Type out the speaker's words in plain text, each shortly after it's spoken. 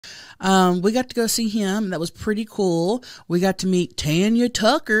We got to go see him. That was pretty cool. We got to meet Tanya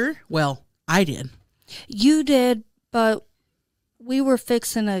Tucker. Well, I did. You did, but we were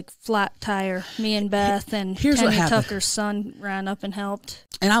fixing a flat tire, me and Beth, and Tanya Tucker's son ran up and helped.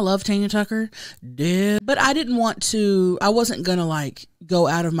 And I love Tanya Tucker, but I didn't want to, I wasn't going to like go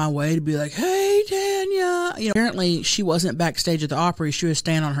out of my way to be like, hey, Tanya. You know, apparently she wasn't backstage at the Opry. She was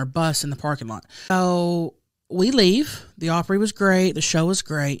staying on her bus in the parking lot. So we leave. The Opry was great. The show was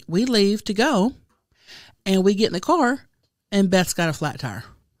great. We leave to go, and we get in the car, and Beth's got a flat tire.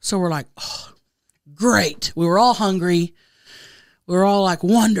 So we're like, oh, great. We were all hungry. We were all like,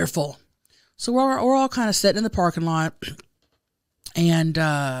 wonderful. So we're all kind of sitting in the parking lot, and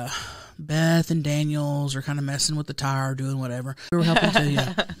Beth and Daniels are kind of messing with the tire, doing whatever. We were helping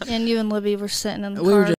Tanya. And you and Libby were sitting in the car.